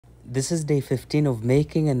This is day 15 of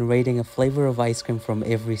making and rating a flavor of ice cream from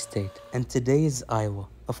every state. And today is Iowa.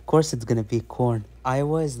 Of course it's gonna be corn.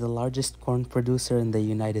 Iowa is the largest corn producer in the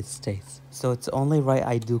United States. So it's only right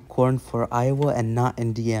I do corn for Iowa and not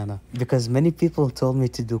Indiana. Because many people told me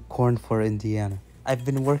to do corn for Indiana. I've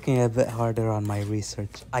been working a bit harder on my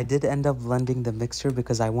research. I did end up blending the mixture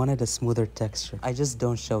because I wanted a smoother texture. I just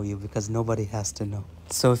don't show you because nobody has to know.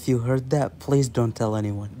 So if you heard that, please don't tell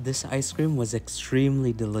anyone. This ice cream was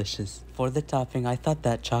extremely delicious. For the topping, I thought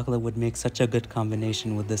that chocolate would make such a good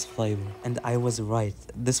combination with this flavor. And I was right.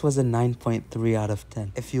 This was a 9.3 out of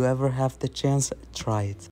 10. If you ever have the chance, try it.